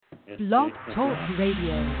Blog Talk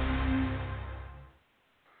Radio.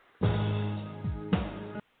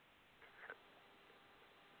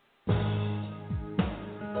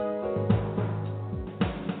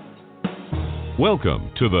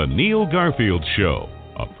 Welcome to the Neil Garfield Show,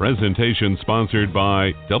 a presentation sponsored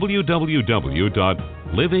by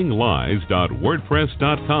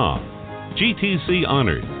www.livinglies.wordpress.com, GTC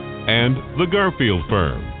Honored, and the Garfield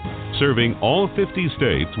Firm, serving all 50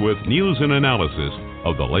 states with news and analysis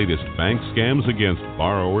of the latest bank scams against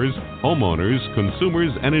borrowers, homeowners,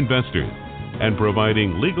 consumers, and investors, and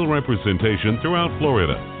providing legal representation throughout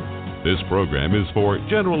Florida. This program is for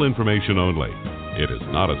general information only. It is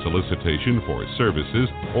not a solicitation for services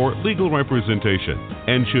or legal representation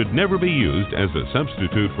and should never be used as a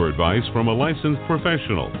substitute for advice from a licensed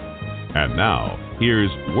professional. And now, here's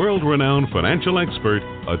world-renowned financial expert,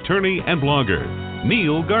 attorney, and blogger,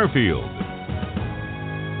 Neil Garfield.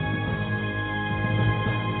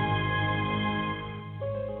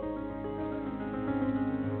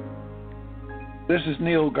 This is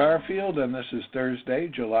Neil Garfield, and this is Thursday,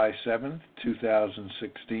 July 7th,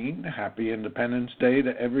 2016. Happy Independence Day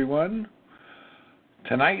to everyone.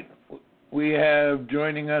 Tonight, we have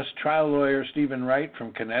joining us trial lawyer Stephen Wright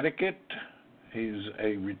from Connecticut. He's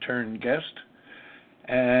a return guest,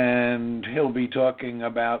 and he'll be talking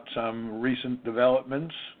about some recent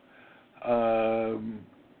developments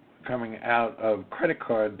coming out of credit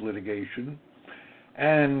card litigation.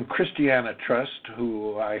 And Christiana Trust,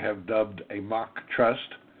 who I have dubbed a mock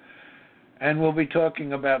trust, and we'll be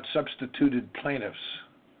talking about substituted plaintiffs,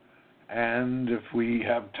 and if we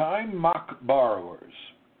have time, mock borrowers.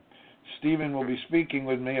 Stephen will be speaking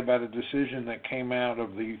with me about a decision that came out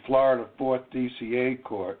of the Florida 4th DCA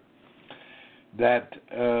Court that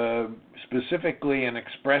specifically and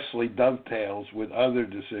expressly dovetails with other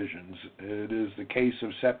decisions. It is the case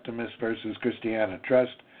of Septimus versus Christiana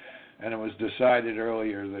Trust, and it was decided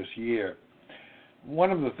earlier this year. One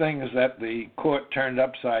of the things that the court turned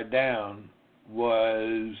upside down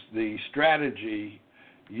was the strategy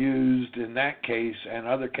used in that case and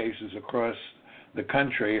other cases across the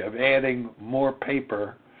country of adding more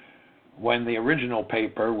paper when the original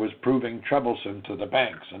paper was proving troublesome to the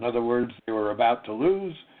banks. In other words, they were about to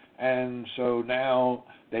lose, and so now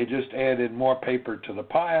they just added more paper to the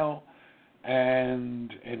pile,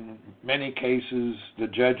 and in many cases, the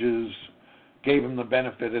judges gave them the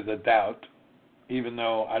benefit of the doubt, even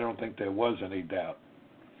though I don't think there was any doubt.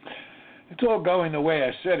 It's all going the way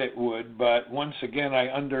I said it would, but once again,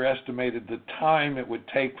 I underestimated the time it would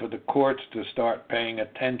take for the courts to start paying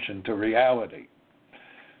attention to reality.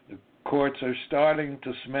 The courts are starting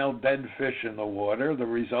to smell dead fish in the water, the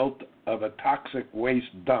result of a toxic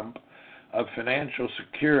waste dump of financial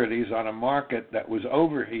securities on a market that was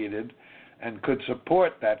overheated and could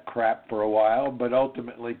support that crap for a while, but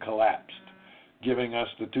ultimately collapsed, giving us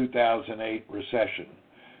the 2008 recession,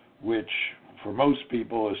 which for most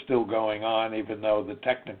people is still going on, even though the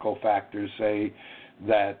technical factors say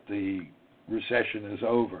that the recession is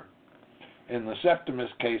over. In the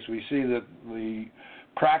Septimus case, we see that the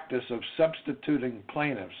practice of substituting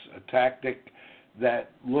plaintiffs, a tactic that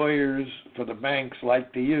lawyers for the banks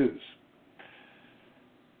like to use.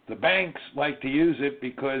 The banks like to use it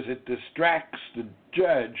because it distracts the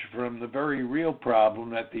judge from the very real problem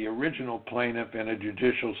that the original plaintiff in a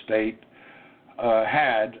judicial state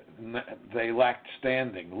had. They lacked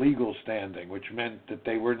standing, legal standing, which meant that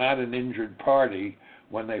they were not an injured party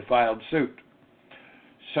when they filed suit.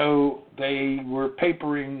 So they were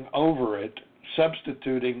papering over it,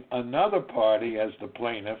 substituting another party as the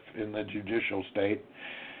plaintiff in the judicial state,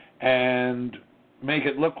 and make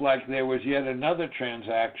it look like there was yet another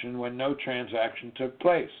transaction when no transaction took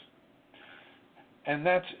place. And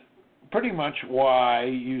that's pretty much why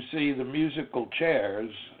you see the musical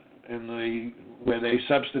chairs where they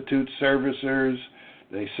substitute servicers,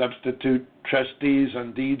 they substitute trustees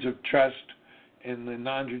on deeds of trust in the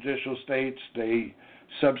non-judicial states, they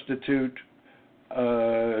substitute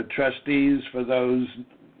trustees for those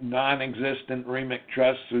non-existent REMIC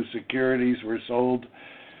trusts whose securities were sold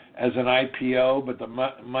as an IPO, but the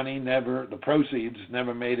proceeds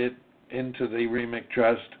never made it into the REMIC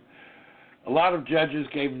trust. A lot of judges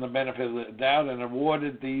gave them the benefit of the doubt and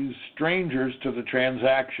awarded these strangers to the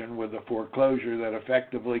transaction with a foreclosure that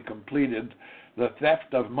effectively completed the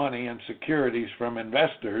theft of money and securities from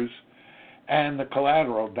investors and the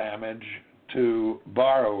collateral damage to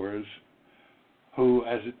borrowers who,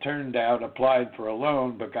 as it turned out, applied for a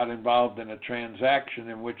loan but got involved in a transaction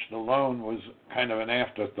in which the loan was kind of an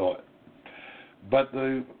afterthought. But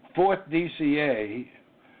the 4th DCA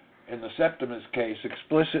in the Septimus case,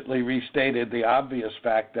 explicitly restated the obvious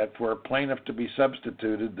fact that for a plaintiff to be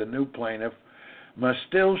substituted, the new plaintiff must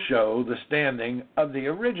still show the standing of the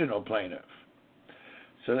original plaintiff.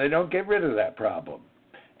 So they don't get rid of that problem.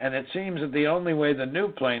 And it seems that the only way the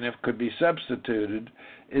new plaintiff could be substituted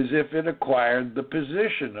is if it acquired the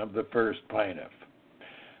position of the first plaintiff.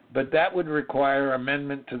 But that would require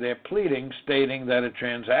amendment to their pleading stating that a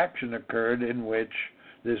transaction occurred in which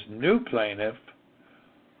this new plaintiff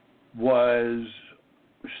was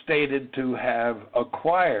stated to have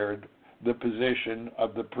acquired the position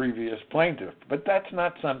of the previous plaintiff. But that's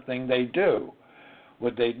not something they do.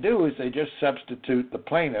 What they do is they just substitute the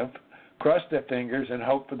plaintiff, cross their fingers, and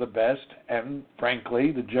hope for the best, and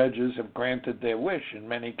frankly, the judges have granted their wish in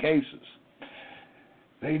many cases.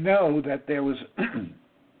 They know that there was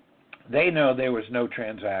no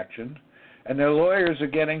transaction, and their lawyers are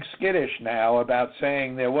getting skittish now about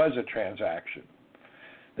saying there was a transaction.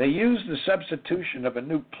 They use the substitution of a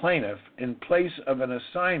new plaintiff in place of an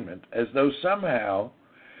assignment as though somehow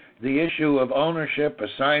the issue of ownership,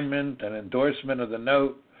 assignment, and endorsement of the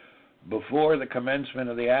note before the commencement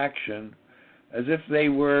of the action, as if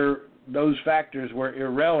those factors were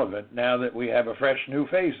irrelevant now that we have a fresh new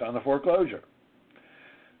face on the foreclosure.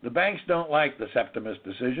 The banks don't like the Septimus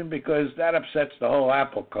decision because that upsets the whole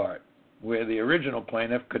apple cart, where the original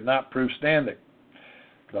plaintiff could not prove standing.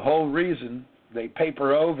 The whole reason they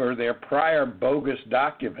paper over their prior bogus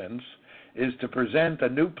documents is to present a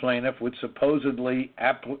new plaintiff with supposedly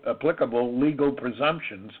applicable legal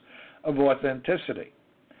presumptions of authenticity.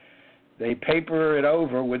 They paper it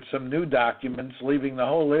over with some new documents, leaving the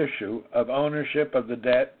whole issue of ownership of the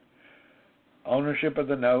debt, ownership of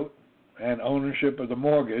the note, and ownership of the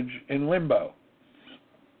mortgage in limbo.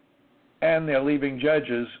 And they're leaving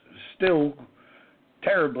judges still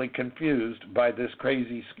terribly confused by this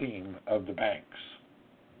crazy scheme of the banks.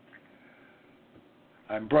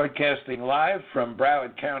 I'm broadcasting live from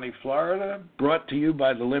Broward County, Florida, brought to you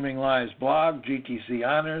by the Living Lies blog, GTC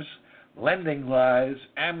Honors, Lending Lies,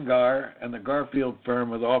 AMGAR, and the Garfield firm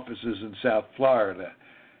with offices in South Florida.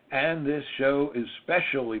 And this show is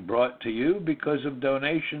specially brought to you because of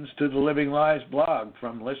donations to the Living Lies blog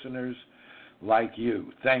from listeners like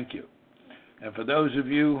you. Thank you. And for those of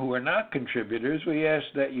you who are not contributors, we ask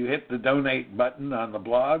that you hit the donate button on the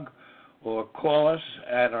blog or call us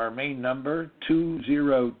at our main number,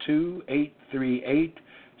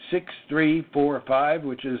 202-838-6345,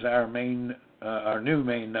 which is our new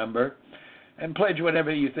main number, and pledge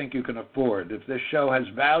whatever you think you can afford. If this show has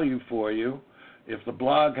value for you, if the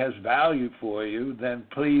blog has value for you, then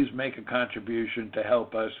please make a contribution to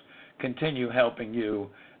help us continue helping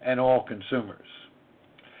you and all consumers.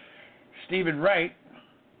 Stephen Wright,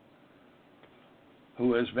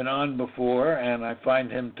 who has been on before, and I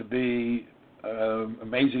find him to be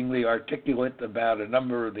amazingly articulate about a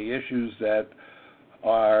number of the issues that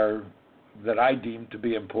I deem to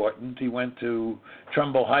be important. He went to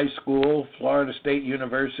Trumbull High School, Florida State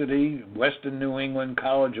University, Western New England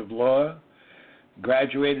College of Law,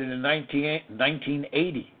 graduated in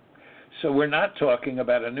 1980. So we're not talking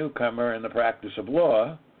about a newcomer in the practice of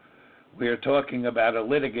law. We are talking about a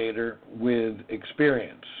litigator with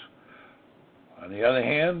experience. On the other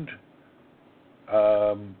hand,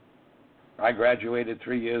 I graduated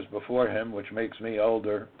 3 years before him, which makes me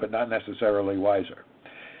older, but not necessarily wiser.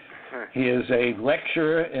 He is a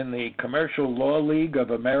lecturer in the Commercial Law League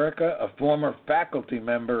of America, a former faculty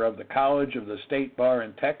member of the College of the State Bar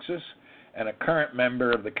in Texas, and a current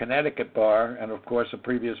member of the Connecticut Bar, and of course a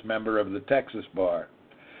previous member of the Texas Bar.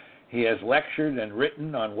 He has lectured and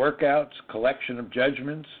written on workouts, collection of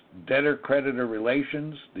judgments, debtor-creditor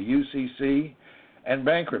relations, the UCC, and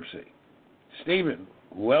bankruptcy. Stephen,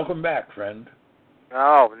 welcome back, friend.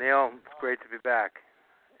 Oh, Neil, it's great to be back.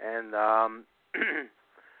 And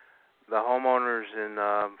the homeowners in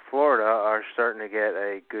Florida are starting to get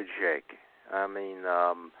a good shake. I mean,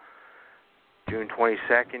 June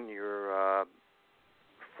 22nd, your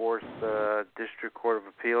Fourth District Court of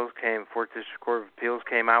Appeals came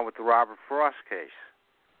out with the Robert Frost case.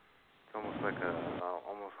 It's almost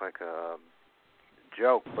like a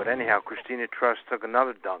joke. But anyhow, Christiana Trust took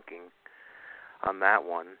another dunking on that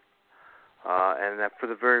one, and that for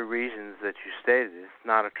the very reasons that you stated. It's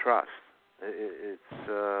not a trust. It's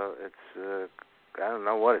I don't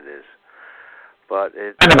know what it is, but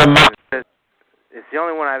it's the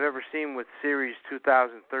only one I've ever seen with Series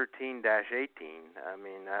 2013-18. I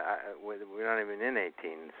mean, we're not even in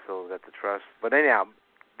 18, so that's the trust. But anyhow,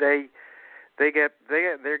 they're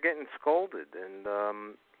getting scolded, and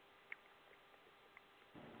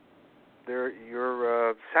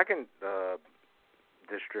your second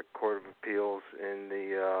District Court of Appeals in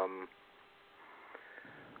the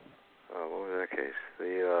what was that case?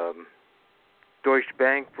 The Deutsche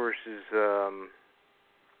Bank versus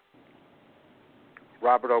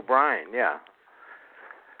Robert O'Brien. Yeah.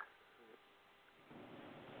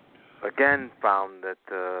 Again, found that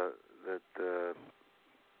the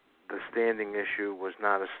standing issue was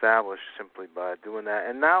not established simply by doing that.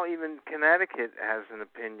 And now even Connecticut has an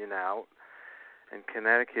opinion out, and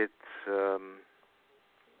Connecticut's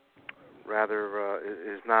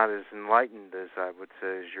is not as enlightened as I would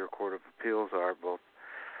say as your Court of Appeals are both.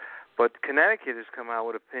 But Connecticut has come out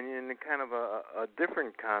with opinion in kind of a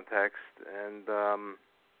different context, and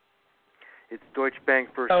it's Deutsche Bank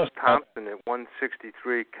versus Thompson at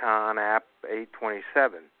 163 Con App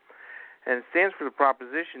 827. And it stands for the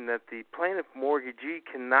proposition that the plaintiff mortgagee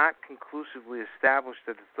cannot conclusively establish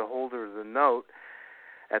that it's the holder of the note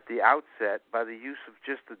at the outset by the use of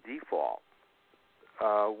just the default,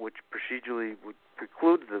 which procedurally would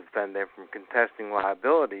preclude the defendant from contesting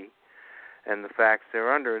liability and the facts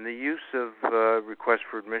thereunder. And the use of request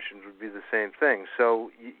for admissions would be the same thing.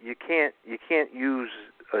 So you can't use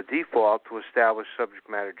a default to establish subject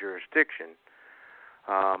matter jurisdiction,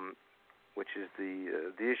 which is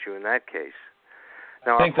the issue in that case.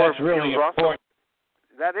 Now, I think that's really important.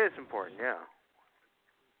 That is important, yeah.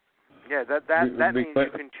 Yeah, that means you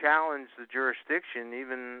can challenge the jurisdiction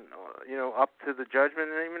even up to the judgment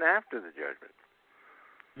and even after the judgment.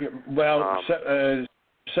 Well,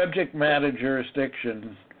 subject matter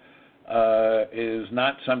jurisdiction is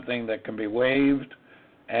not something that can be waived,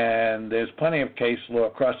 and there's plenty of case law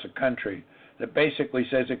across the country that basically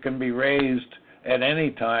says it can be raised at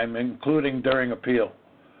any time, including during appeal.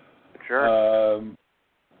 Sure.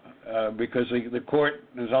 Because the court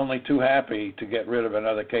is only too happy to get rid of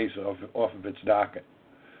another case off of its docket.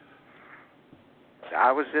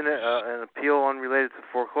 I was in an appeal unrelated to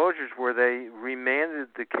foreclosures where they remanded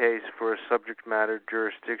the case for a subject matter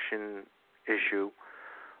jurisdiction issue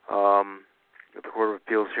at the Court of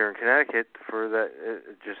Appeals here in Connecticut for that,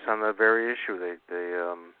 just on that very issue. They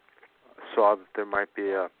saw that there might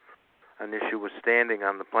be an issue with standing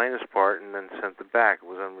on the plaintiff's part and then sent it back. It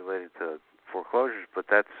was unrelated to foreclosures, but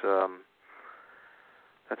that's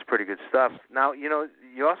pretty good stuff. Now,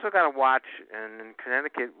 you also got to watch, and in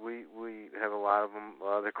Connecticut we have a lot of them,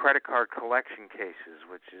 the credit card collection cases,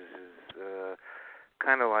 which is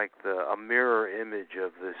kind of like a mirror image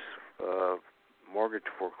of this mortgage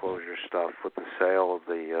foreclosure stuff with the sale of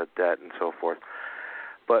the debt and so forth.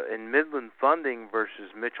 But in Midland Funding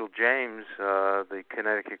versus Mitchell James, the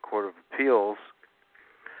Connecticut Court of Appeals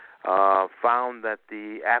found that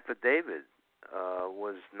the affidavit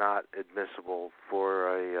was not admissible for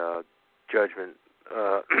a judgment,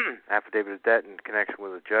 affidavit of debt in connection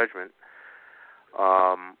with a judgment,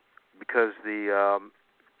 because the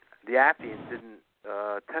affiant didn't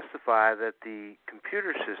testify that the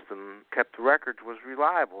computer system kept records was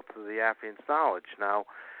reliable to the affiant's knowledge. Now,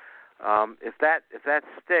 if that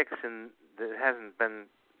sticks, and there hasn't been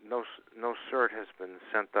no cert has been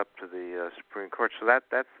sent up to the Supreme Court, so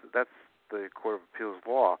that's the Court of Appeals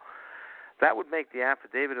law. That would make the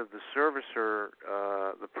affidavit of the servicer,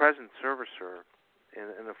 the present servicer,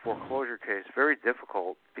 in a foreclosure case very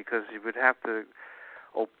difficult, because you would have to,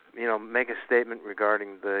 make a statement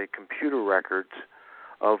regarding the computer records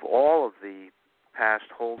of all of the past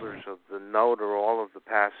holders of the note or all of the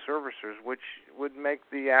past servicers, which would make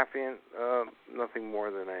the affiant nothing more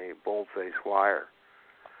than a bold-faced liar,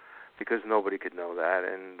 because nobody could know that.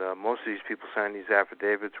 And most of these people signing these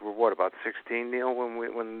affidavits were, about 16, Neil,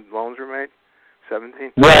 when loans were made?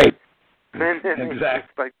 17? Right.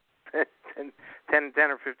 Exactly. Like 10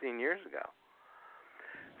 or 15 years ago.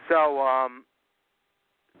 So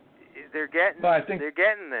they're getting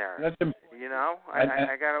there. That's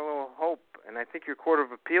I got a little hope, and I think your Court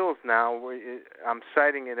of Appeals now, I'm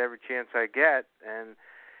citing it every chance I get, and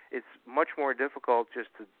it's much more difficult just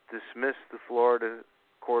to dismiss the Florida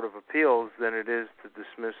Court of Appeals than it is to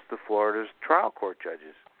dismiss the Florida's trial court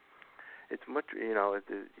judges. It's much,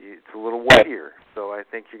 it's a little weightier. So I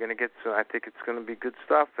think you're going to get. So I think it's going to be good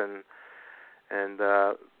stuff, and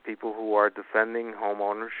people who are defending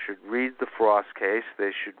homeowners should read the Frost case.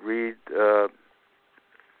 They should read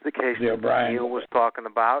the case that Neil was talking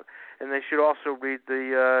about, and they should also read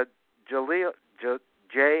the Jallali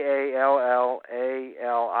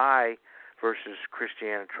versus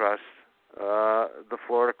Christiana Trust. The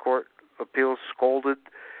Florida Court of Appeals scolded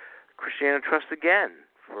Christiana Trust again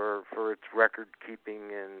for its record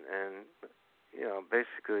keeping and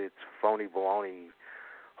basically its phony baloney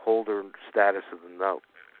holder status of the note.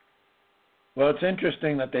 Well, it's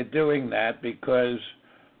interesting that they're doing that, because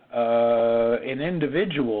in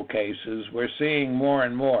individual cases, we're seeing more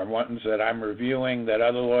and more ones that I'm reviewing that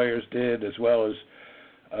other lawyers did, as well as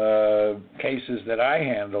cases that I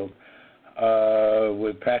handled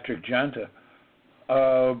with Patrick Junta.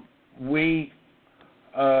 We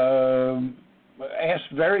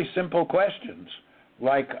asked very simple questions,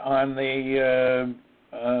 like on the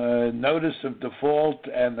notice of default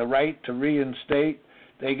and the right to reinstate.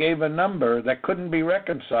 They gave a number that couldn't be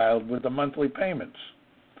reconciled with the monthly payments.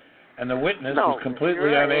 And the witness was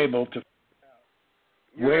completely unable to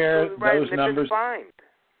figure out where those numbers...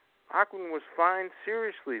 Hockman was fined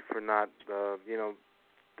seriously for not,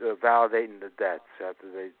 validating the debts after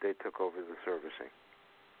they took over the servicing.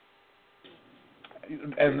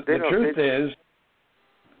 And the truth is,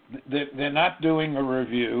 they're not doing a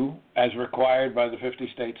review as required by the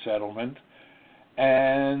 50-state settlement,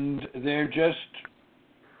 and they're just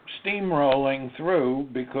steamrolling through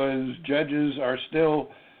because judges are still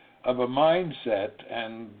of a mindset,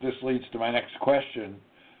 and this leads to my next question.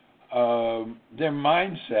 Their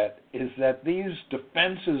mindset is that these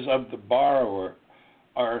defenses of the borrower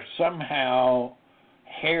are somehow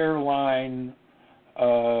hairline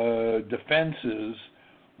defenses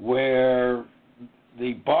where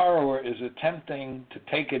the borrower is attempting to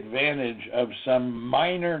take advantage of some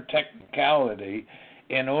minor technicality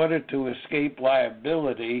in order to escape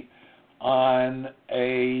liability on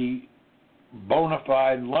a bona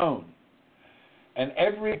fide loan. And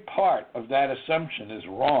every part of that assumption is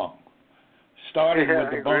wrong, starting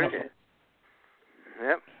with the bona fide.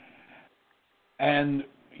 Yep. And,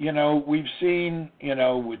 we've seen,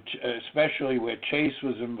 especially where Chase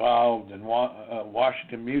was involved and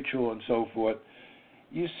Washington Mutual and so forth,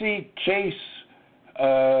 you see Chase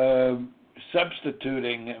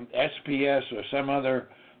substituting SPS or some other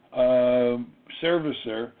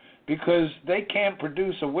servicer because they can't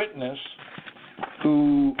produce a witness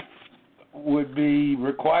who would be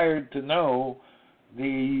required to know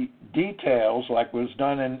the details, like was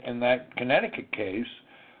done in that Connecticut case,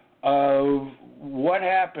 of what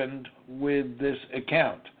happened with this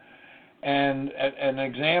account. And an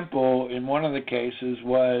example in one of the cases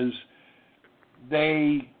was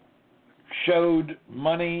they showed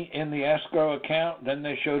money in the escrow account, then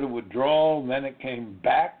they showed a withdrawal, then it came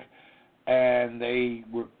back, and they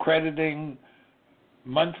were crediting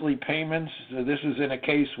monthly payments. So this is in a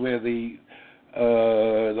case where the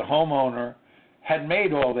homeowner had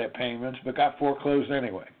made all their payments but got foreclosed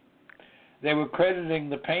anyway. They were crediting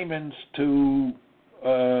the payments to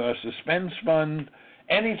a suspense fund,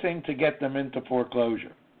 anything to get them into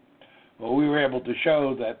foreclosure. Well, we were able to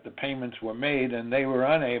show that the payments were made, and they were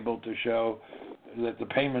unable to show that the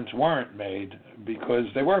payments weren't made because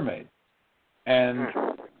they were made. And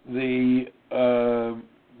the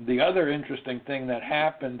other interesting thing that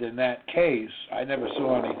happened in that case, I never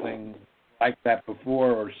saw anything like that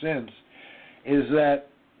before or since, is that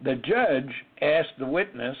the judge asked the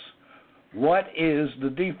witness, what is the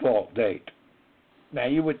default date? Now,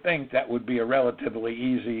 you would think that would be a relatively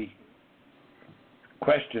easy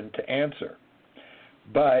question to answer.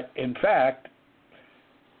 But, in fact,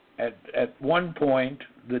 at one point,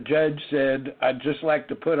 the judge said, I'd just like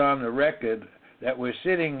to put on the record that we're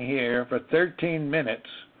sitting here for 13 minutes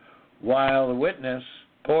while the witness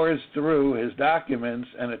pours through his documents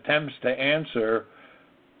and attempts to answer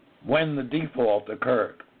when the default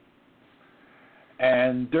occurred.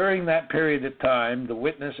 And during that period of time, the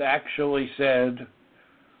witness actually said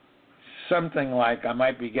something like, I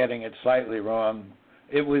might be getting it slightly wrong,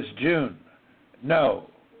 it was June. No,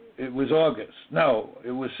 it was August. No,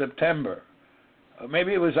 it was September.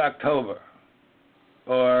 Maybe it was October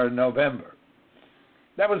or November.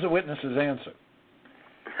 That was the witness's answer.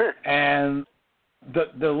 And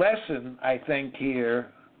the lesson, I think,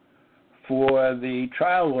 here for the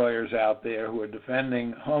trial lawyers out there who are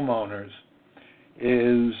defending homeowners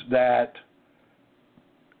is that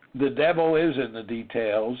the devil is in the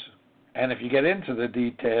details, and if you get into the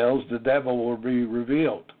details, the devil will be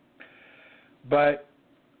revealed. But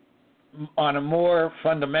on a more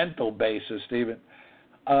fundamental basis, Stephen,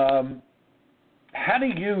 how do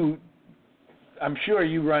you, I'm sure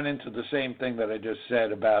you run into the same thing that I just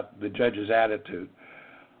said about the judge's attitude.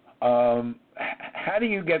 How do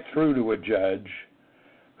you get through to a judge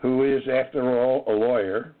who is, after all, a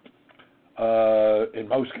lawyer, in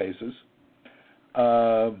most cases,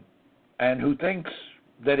 and who thinks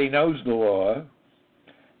that he knows the law,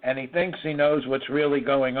 and he thinks he knows what's really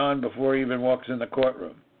going on before he even walks in the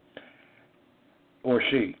courtroom, or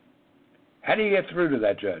she? How do you get through to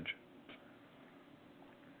that judge?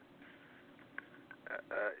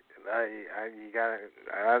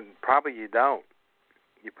 Probably you don't.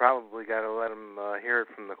 you probably got to let them hear it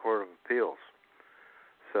from the Court of Appeals.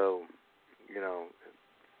 So,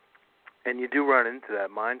 and you do run into that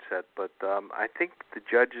mindset, but I think the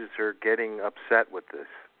judges are getting upset with this.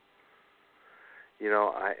 You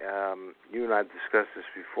and I discussed this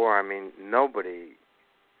before. I mean, nobody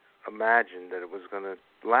imagined that it was going to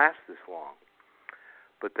last this long.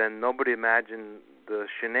 But then nobody imagined the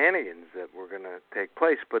shenanigans that were going to take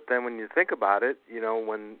place. But then when you think about it,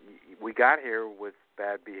 when we got here with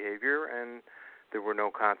bad behavior and there were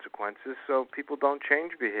no consequences, so people don't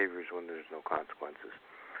change behaviors when there's no consequences.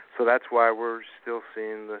 So that's why we're still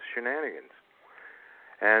seeing the shenanigans.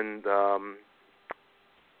 And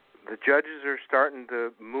the judges are starting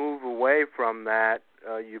to move away from that.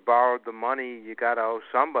 You borrowed the money, you got to owe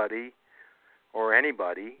somebody or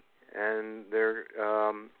anybody, and they're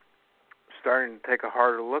starting to take a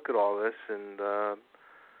harder look at all this, and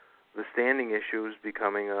the standing issue is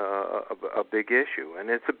becoming a big issue. And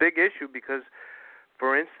it's a big issue because,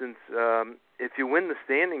 for instance, if you win the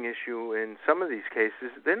standing issue in some of these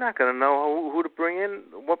cases, they're not going to know who to bring in,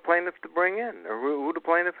 what plaintiff to bring in, or who the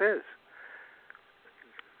plaintiff is.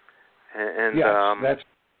 And yes,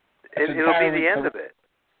 it'll be the end of it.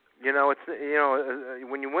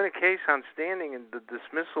 When you win a case on standing, and the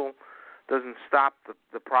dismissal doesn't stop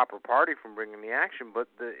the proper party from bringing the action, but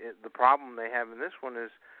the problem they have in this one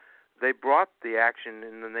is they brought the action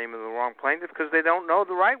in the name of the wrong plaintiff because they don't know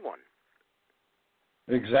the right one.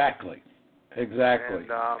 Exactly.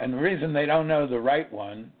 And the reason they don't know the right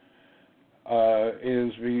one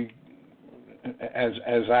is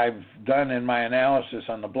as I've done in my analysis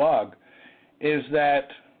on the blog, is that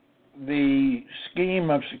the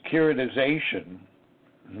scheme of securitization,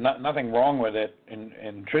 nothing wrong with it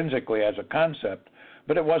intrinsically as a concept,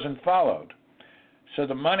 but it wasn't followed. So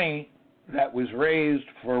the money that was raised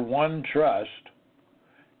for one trust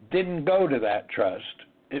didn't go to that trust.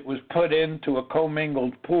 It was put into a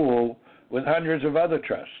commingled pool with hundreds of other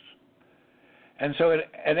trusts. And so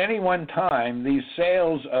at any one time, these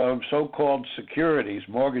sales of so-called securities,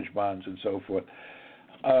 mortgage bonds and so forth,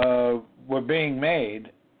 were being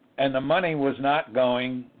made, and the money was not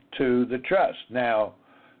going to the trust. Now,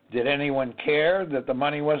 did anyone care that the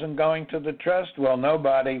money wasn't going to the trust? Well,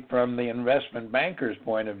 nobody from the investment banker's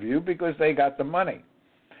point of view, because they got the money.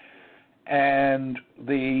 And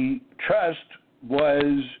the trust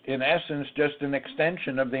was, in essence, just an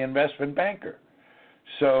extension of the investment banker.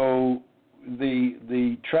 So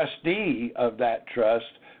the trustee of that trust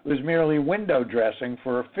was merely window dressing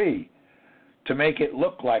for a fee to make it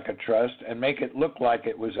look like a trust and make it look like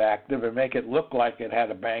it was active and make it look like it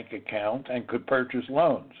had a bank account and could purchase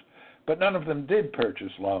loans. But none of them did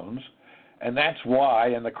purchase loans, and that's why,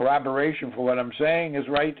 and the corroboration for what I'm saying is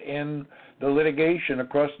right in the litigation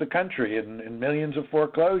across the country in millions of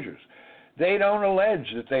foreclosures. They don't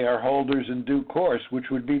allege that they are holders in due course, which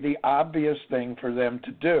would be the obvious thing for them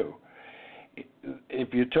to do.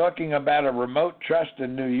 If you're talking about a remote trust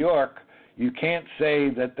in New York, you can't say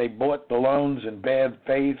that they bought the loans in bad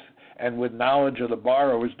faith and with knowledge of the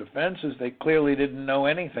borrower's defenses. They clearly didn't know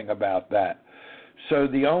anything about that. So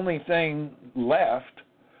the only thing left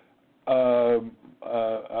of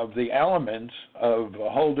the elements of a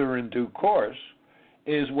holder in due course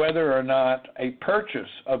is whether or not a purchase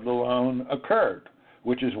of the loan occurred,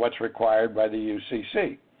 which is what's required by the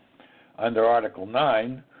UCC under Article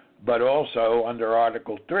 9, but also under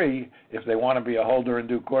Article 3, if they want to be a holder in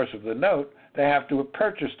due course of the note, they have to have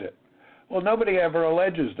purchased it. Well, nobody ever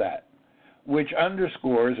alleges that, which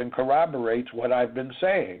underscores and corroborates what I've been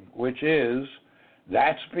saying, which is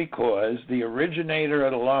that's because the originator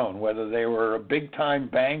of the loan, whether they were a big-time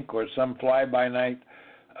bank or some fly-by-night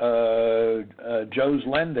Joe's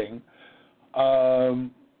Lending,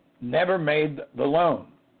 never made the loan.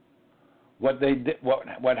 What they did,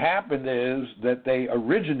 what happened is that they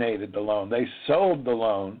originated the loan. They sold the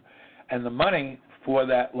loan, and the money for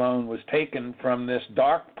that loan was taken from this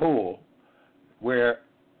dark pool where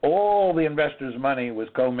all the investors' money was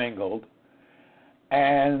commingled,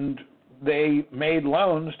 and they made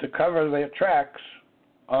loans to cover their tracks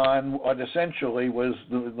on what essentially was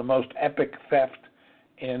the most epic theft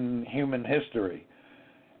in human history.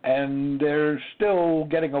 And they're still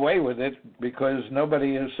getting away with it because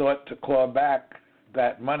nobody has sought to claw back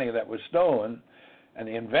that money that was stolen, and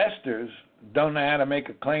the investors don't know how to make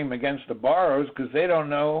a claim against the borrowers because they don't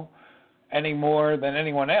know any more than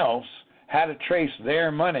anyone else how to trace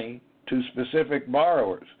their money to specific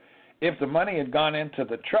borrowers. If the money had gone into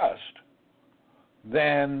the trust,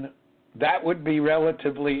 then that would be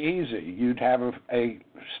relatively easy. You'd have a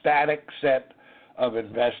static set of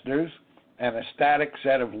investors, and a static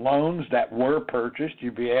set of loans that were purchased.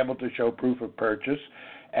 You'd be able to show proof of purchase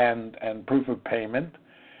and proof of payment,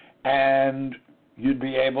 and you'd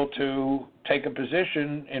be able to take a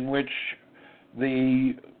position in which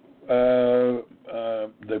the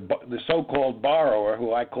so-called borrower,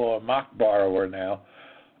 who I call a mock borrower now,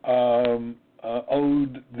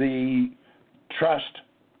 owed the trust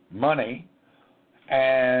money,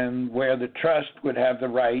 and where the trust would have the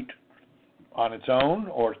right on its own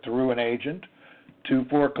or through an agent to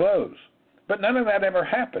foreclose. But none of that ever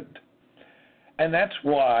happened. And that's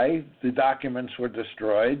why the documents were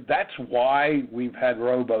destroyed. That's why we've had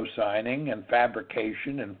robo-signing and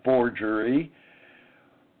fabrication and forgery.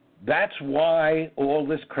 That's why all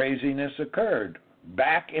this craziness occurred.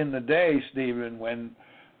 Back in the day, Stephen, when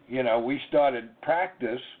we started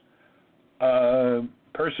practice, a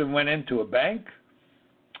person went into a bank,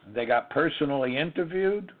 they got personally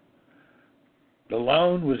interviewed, the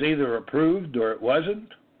loan was either approved or it wasn't.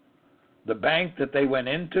 The bank that they went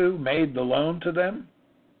into made the loan to them,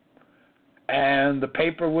 and the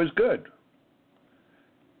paper was good.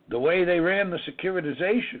 The way they ran the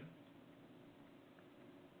securitization,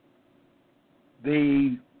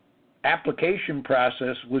 the application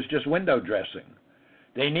process was just window dressing.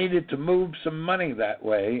 They needed to move some money that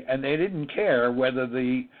way, and they didn't care whether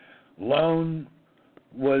the loan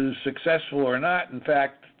was successful or not. In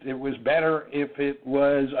fact, it was better if it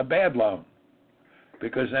was a bad loan,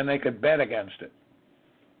 because then they could bet against it.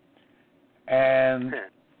 And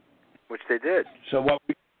which they did. So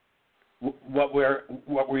what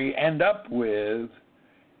we end up with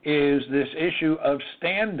is this issue of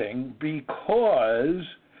standing, because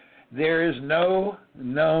there is no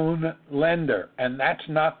known lender, and that's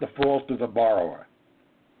not the fault of the borrower.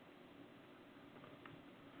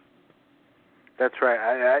 That's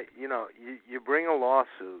right. You bring a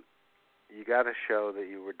lawsuit, you got to show that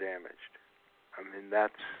you were damaged. I mean,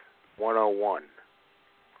 that's 101.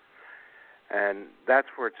 And that's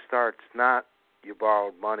where it starts, not you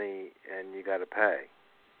borrowed money and you got to pay.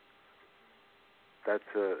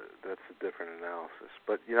 That's a different analysis.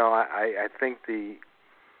 But, I think the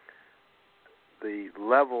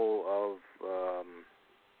level of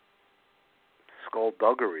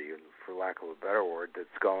skullduggery, for lack of a better word,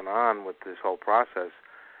 that's going on with this whole process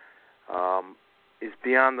is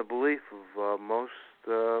beyond the belief of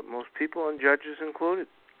most people, and judges included.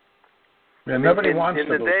 Yeah, nobody wants to. In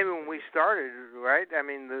the day when we started, right? I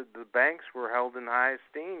mean, the banks were held in high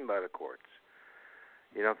esteem by the courts.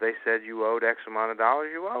 If they said you owed X amount of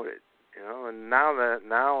dollars, you owed it. And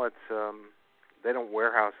now it's they don't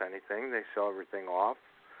warehouse anything; they sell everything off,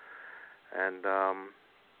 and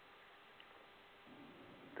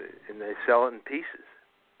they sell it in pieces.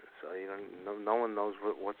 So no one knows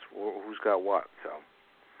who's got what. So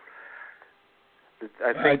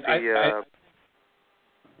I think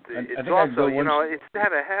it's also it's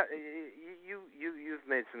had you've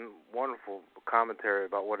made some wonderful commentary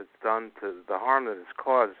about what it's done to the harm that it's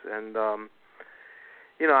caused, and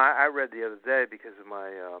I read the other day, because of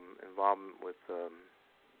my involvement with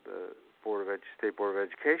the State Board of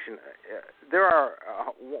Education, there are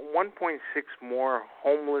 1.6 more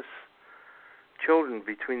homeless children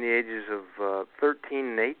between the ages of 13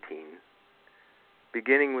 and 18,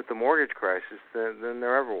 beginning with the mortgage crisis, than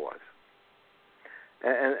there ever was.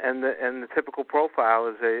 And the typical profile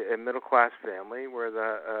is a middle class family where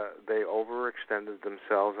they overextended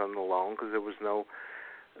themselves on the loan because there was no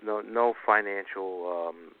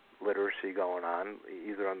financial literacy going on,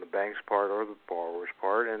 either on the bank's part or the borrower's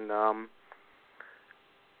part, and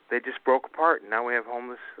they just broke apart. And now we have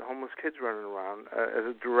homeless kids running around as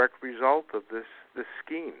a direct result of this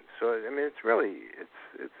scheme. So I mean, it's really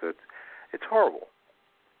it's horrible.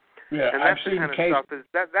 Yeah, and that's I've seen the kind of cases.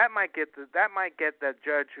 stuff that might get that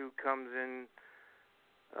judge who comes in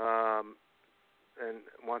and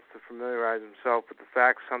wants to familiarize himself with the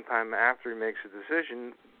facts sometime after he makes a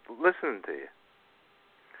decision, listening to you,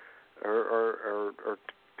 or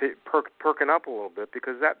perking up a little bit,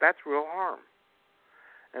 because that's real harm,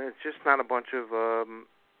 and it's just not a bunch of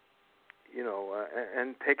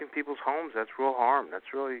and taking people's homes. That's real harm.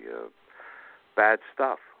 That's really bad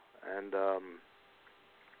stuff, and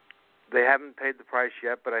they haven't paid the price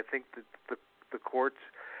yet. But I think that the courts,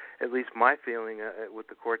 at least my feeling with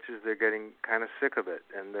the courts, is they're getting kind of sick of it,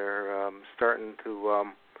 and they're starting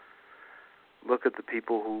to look at the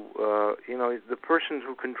people who, the person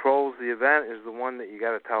who controls the event is the one that you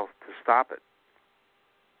got to tell to stop it.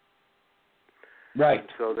 Right. And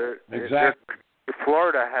so exactly.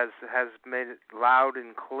 Florida has made it loud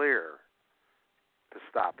and clear to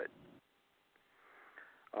stop it,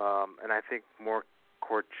 and I think more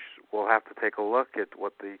courts will have to take a look at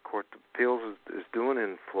what the Court of Appeals is doing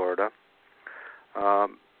in Florida,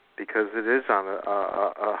 because it is on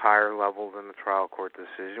a higher level than the trial court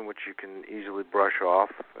decision, which you can easily brush off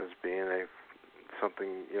as being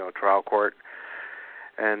something, trial court.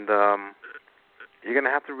 And you're going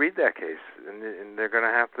to have to read that case, and they're going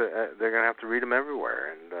to have to read them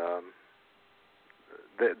everywhere. And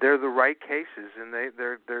they're the right cases, and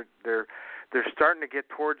they're starting to get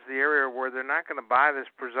towards the area where they're not going to buy this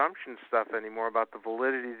presumption stuff anymore about the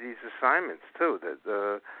validity of these assignments too.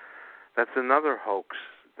 That's another hoax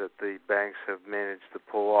that the banks have managed to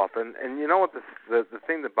pull off. And you know what, the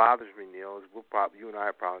thing that bothers me, Neil, is you and I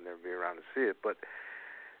will probably never be around to see it, but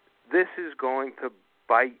this is going to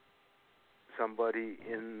bite somebody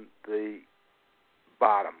in the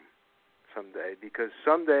bottom someday, because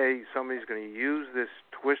someday somebody's going to use this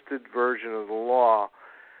twisted version of the law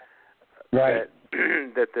right.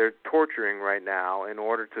 that they're torturing right now in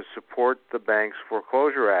order to support the bank's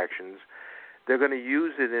foreclosure actions. They're going to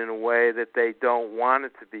use it in a way that they don't want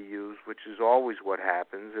it to be used, which is always what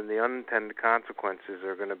happens, and the unintended consequences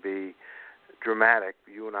are going to be dramatic.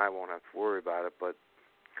 You and I won't have to worry about it, but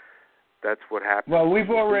that's what happens. Well,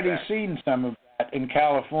 we've already seen some of that in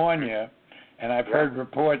California, and I've heard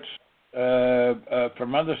reports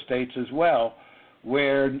from other states as well,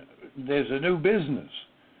 where there's a new business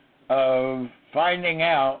of finding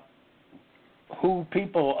out who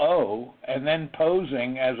people owe and then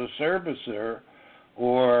posing as a servicer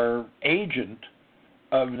or agent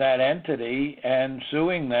of that entity and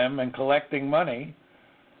suing them and collecting money.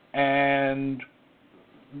 And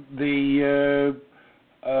the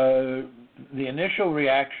initial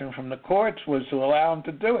reaction from the courts was to allow them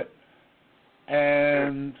to do it.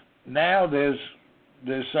 And now there's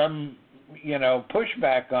some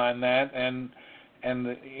pushback on that, and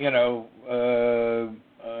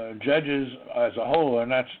judges as a whole are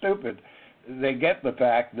not stupid. They get the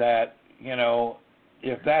fact that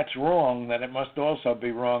if that's wrong, then it must also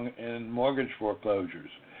be wrong in mortgage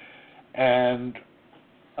foreclosures. And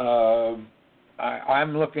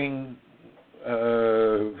I'm looking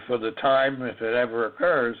for the time, if it ever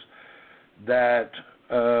occurs, that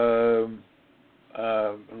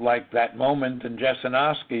like that moment in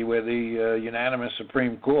Jesinoski where the unanimous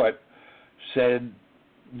Supreme Court said,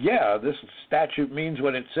 yeah, this statute means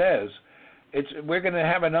what it says. We're going to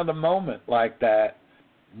have another moment like that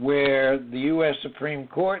where the U.S. Supreme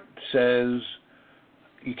Court says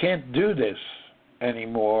you can't do this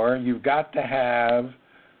anymore. You've got to have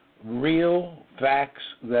real facts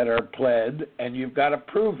that are pled, and you've got to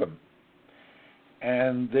prove them.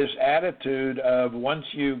 And this attitude of once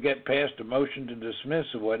you get past a motion to dismiss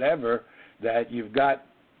or whatever, that you've got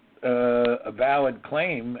a valid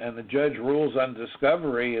claim and the judge rules on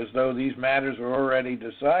discovery as though these matters are already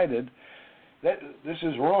decided, this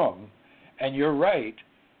is wrong. And you're right.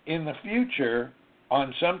 In the future,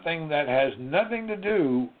 on something that has nothing to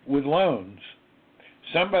do with loans,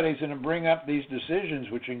 somebody's going to bring up these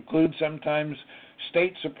decisions, which include sometimes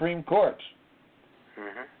state Supreme Courts,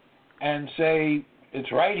 and say,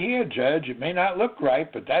 it's right here, Judge. It may not look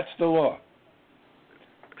right, but that's the law.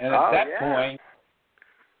 And at that point,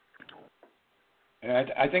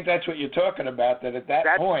 and I think that's what you're talking about, that at that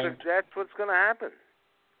point... That's what's going to happen.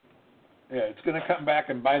 Yeah, it's going to come back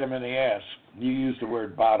and bite them in the ass. You use the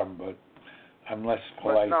word bottom, but I'm less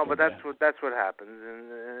polite. But that's what happens,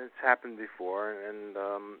 and it's happened before, and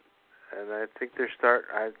I think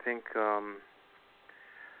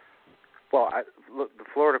look, the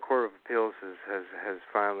Florida Court of Appeals has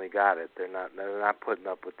finally got it. They're not putting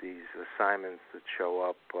up with these assignments that show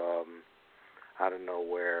up out of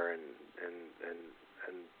nowhere and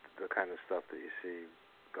the kind of stuff that you see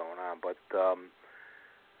going on. But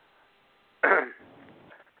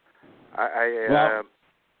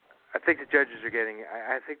I think the judges are getting.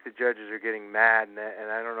 I think the judges are getting mad, and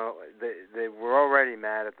I don't know. They were already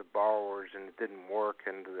mad at the borrowers, and it didn't work,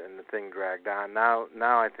 and the thing dragged on. Now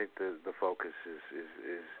I think the focus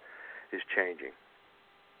is changing.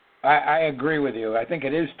 I agree with you. I think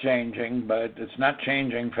it is changing, but it's not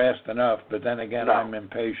changing fast enough. But then again, no. I'm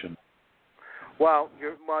impatient. Well,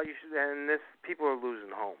 you should. And people are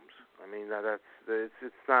losing homes. I mean,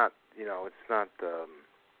 it's not. It's not.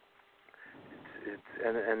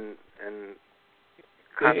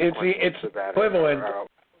 It's equivalent.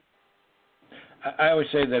 I always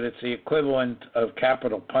say that it's the equivalent of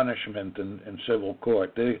capital punishment in civil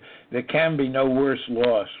court. There can be no worse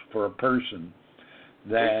loss for a person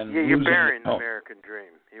than you're losing burying the home. American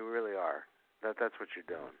dream. You really are. That's what you're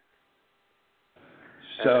doing.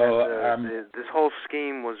 So this whole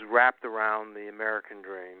scheme was wrapped around the American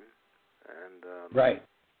dream, and right.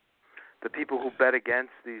 the people who bet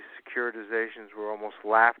against these securitizations were almost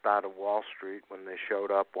laughed out of Wall Street when they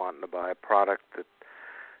showed up wanting to buy a product that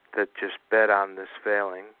just bet on this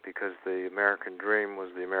failing, because the American dream was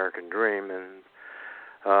the American dream, and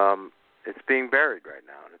it's being buried right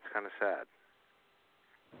now, and it's kind of sad.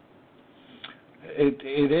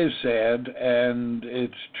 It is sad, and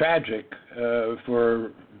it's tragic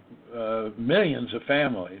for millions of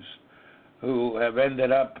families who have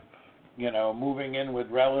ended up, moving in with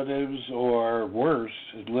relatives, or worse,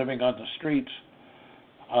 living on the streets,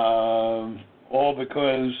 all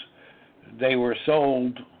because they were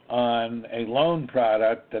sold on a loan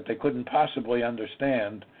product that they couldn't possibly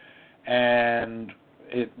understand. And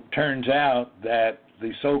it turns out that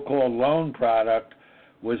the so-called loan product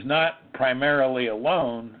was not primarily a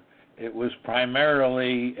loan, it was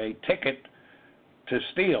primarily a ticket to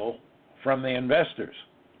steal from the investors,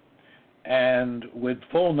 and with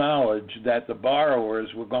full knowledge that the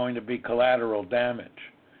borrowers were going to be collateral damage.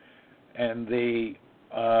 And the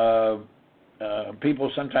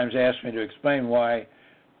people sometimes ask me to explain why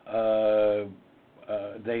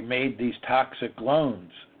they made these toxic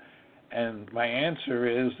loans. And my answer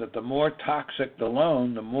is that the more toxic the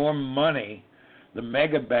loan, the more money the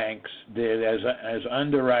mega banks did as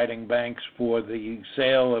underwriting banks for the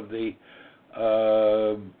sale of the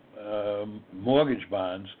mortgage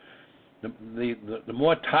bonds. The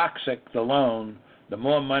more toxic the loan, the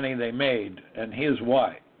more money they made. And here's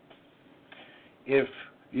why. If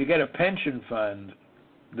you get a pension fund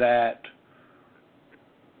that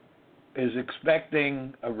is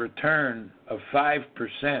expecting a return of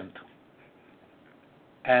 5%,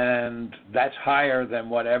 and that's higher than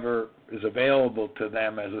whatever is available to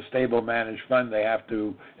them as a stable managed fund, they have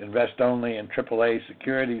to invest only in AAA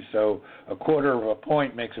securities, so a quarter of a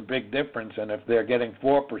point makes a big difference. And if they're getting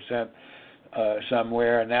 4%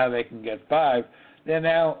 somewhere, and now they can get 5%, they're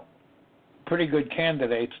now pretty good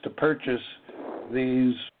candidates to purchase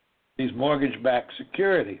these mortgage-backed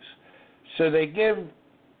securities. So they give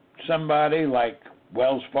somebody like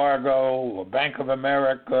Wells Fargo or Bank of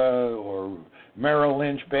America or Merrill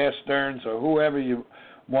Lynch, Bear Stearns, or whoever you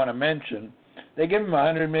want to mention, they give them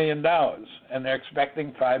 $100 million, and they're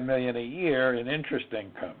expecting $5 million a year in interest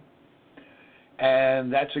income.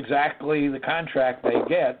 And that's exactly the contract they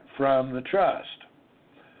get from the trust.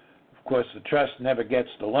 Of course, the trust never gets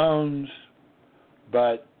the loans,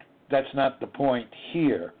 but that's not the point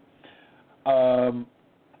here.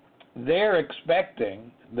 They're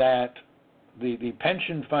expecting that the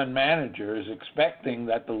pension fund manager is expecting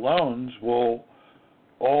that the loans will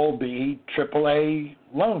all be AAA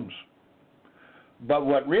loans. But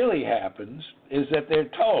what really happens is that they're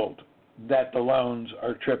told that the loans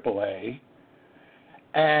are AAA,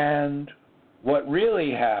 and what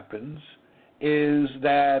really happens is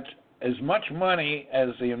that as much money as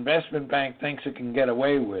the investment bank thinks it can get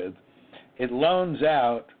away with, it loans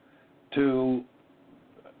out to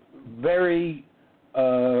very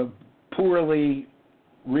poorly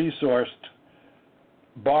resourced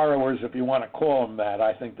borrowers, if you want to call them that.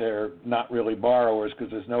 I think they're not really borrowers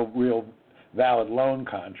because there's no real valid loan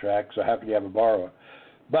contract, so how could you have a borrower?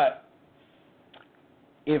 But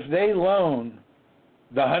if they loan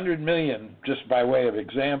the $100 million, just by way of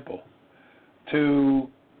example, to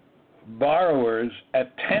borrowers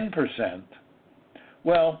at 10%,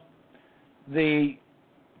 well, the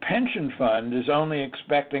pension fund is only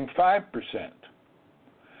expecting 5%.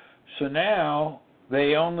 So now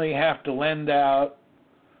they only have to lend out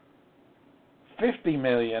 $50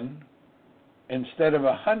 million instead of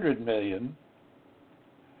 $100 million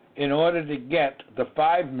in order to get the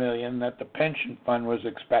 $5 million that the pension fund was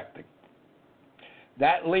expecting.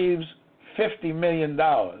 That leaves $50 million,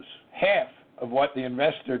 half of what the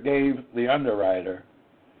investor gave the underwriter,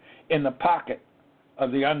 in the pocket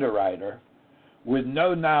of the underwriter with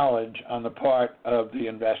no knowledge on the part of the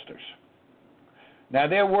investors. Now,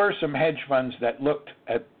 there were some hedge funds that looked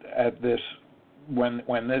at this when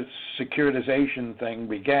this securitization thing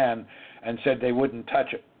began and said they wouldn't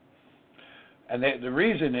touch it. And the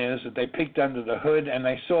reason is that they peeked under the hood and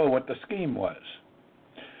they saw what the scheme was.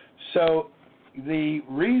 So the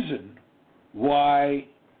reason why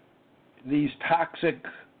these toxic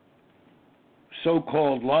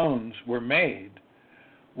so-called loans were made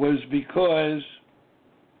was because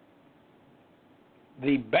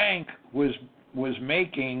the bank was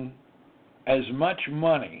making as much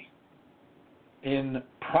money in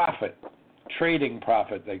profit, trading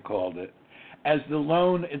profit they called it, as the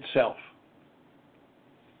loan itself,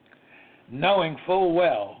 knowing full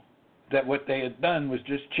well that what they had done was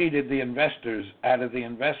just cheated the investors out of the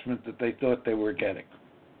investment that they thought they were getting.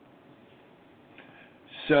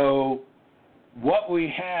 So what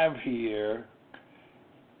we have here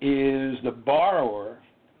is the borrower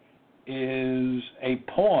is a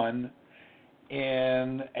pawn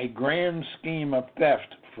in a grand scheme of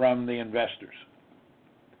theft from the investors.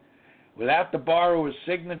 Without the borrower's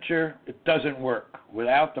signature, it doesn't work.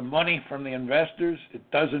 Without the money from the investors, it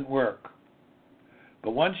doesn't work.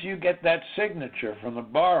 But once you get that signature from the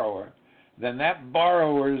borrower, then that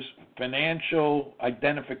borrower's financial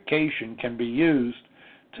identification can be used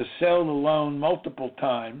to sell the loan multiple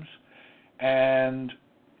times and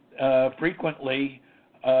frequently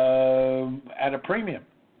at a premium.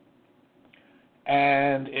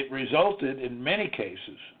 And it resulted in many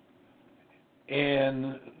cases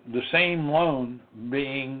in the same loan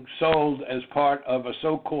being sold as part of a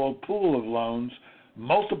so-called pool of loans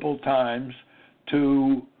multiple times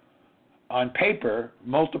to, on paper,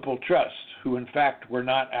 multiple trusts who in fact were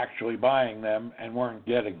not actually buying them and weren't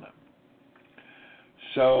getting them.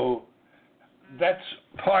 So that's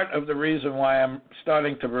part of the reason why I'm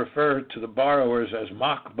starting to refer to the borrowers as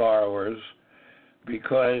mock borrowers,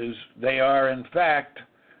 because they are in fact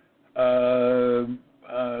the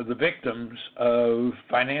victims of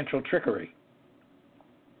financial trickery.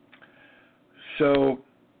 So,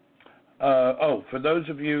 for those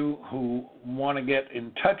of you who want to get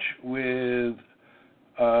in touch with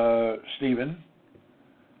Stephen.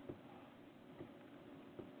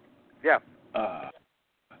 Yeah.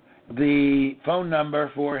 The phone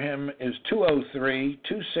number for him is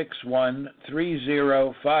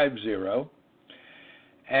 203-261-3050.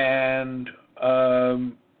 And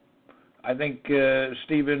I think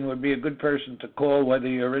Stephen would be a good person to call whether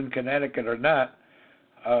you're in Connecticut or not,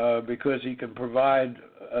 because he can provide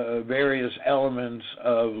various elements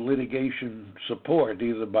of litigation support,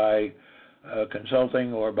 either by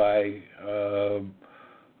consulting or by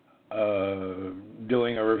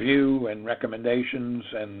doing a review and recommendations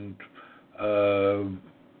and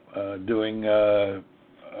doing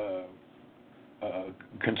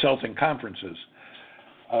consulting conferences.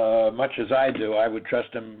 Much as I do, I would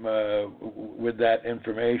trust him with that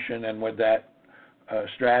information and with that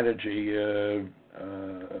strategy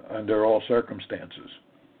under all circumstances.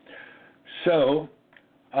 So,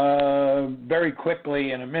 very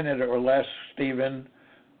quickly, in a minute or less, Stephen,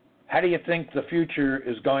 how do you think the future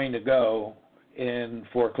is going to go in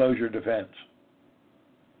foreclosure defense?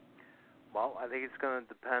 Well, I think it's going to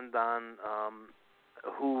depend on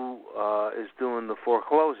who is doing the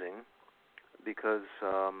foreclosing, because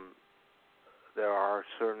there are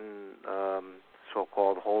certain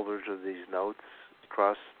so-called holders of these notes,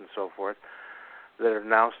 trusts, and so forth, that are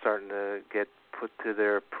now starting to get put to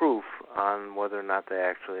their proof on whether or not they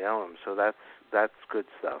actually own them. So that's good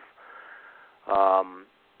stuff.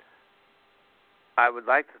 I would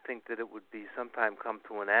like to think that it would be sometime come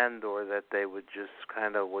to an end, or that they would just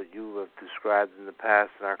kind of, what you have described in the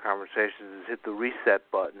past in our conversations, is hit the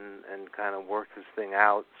reset button and kind of work this thing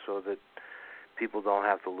out so that people don't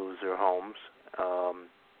have to lose their homes. I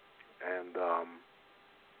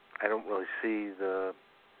don't really see the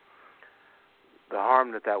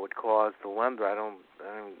harm that would cause the lender.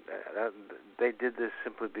 They did this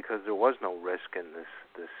simply because there was no risk in this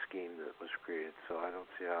scheme that was created, so I don't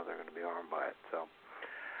see how they're going to be harmed by it. So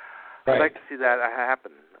right. I'd like to see that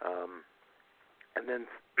happen, and then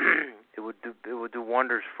it would do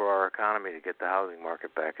wonders for our economy to get the housing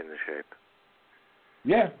market back into shape.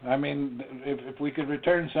 Yeah, I mean, if we could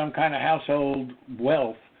return some kind of household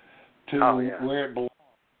wealth to where it belongs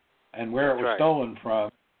and where it was stolen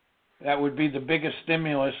from, that would be the biggest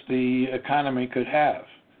stimulus the economy could have.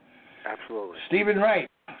 Absolutely. Stephen Wright,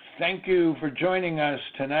 thank you for joining us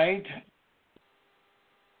tonight.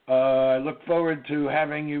 I look forward to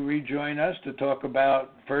having you rejoin us to talk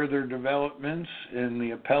about further developments in the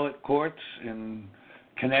appellate courts in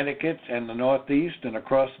Connecticut and the Northeast and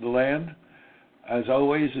across the land. As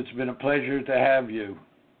always, it's been a pleasure to have you.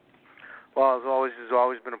 Well, as always, it's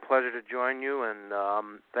always been a pleasure to join you, and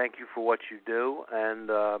thank you for what you do. And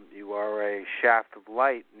you are a shaft of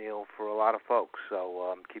light, Neil, for a lot of folks.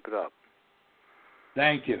 So keep it up.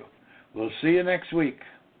 Thank you. We'll see you next week.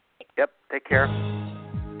 Yep. Take care.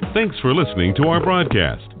 Thanks for listening to our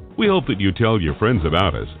broadcast. We hope that you tell your friends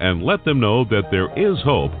about us and let them know that there is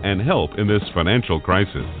hope and help in this financial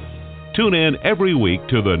crisis. Tune in every week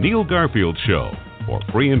to The Neil Garfield Show for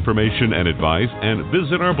free information and advice, and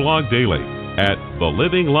visit our blog daily at The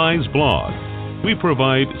Living Lies blog. We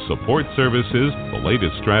provide support services, the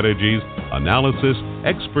latest strategies, analysis,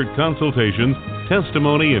 expert consultations,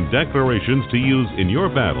 testimony, and declarations to use in your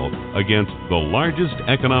battle against the largest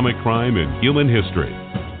economic crime in human history.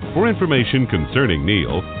 For information concerning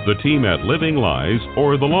Neil, the team at Living Lies,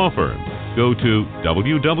 or the law firm, go to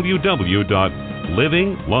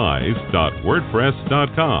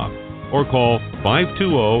www.livinglies.wordpress.com or call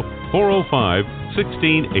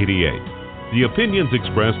 520-405-1688. The opinions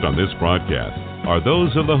expressed on this broadcast are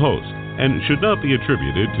those of the host and should not be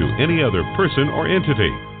attributed to any other person or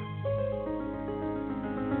entity.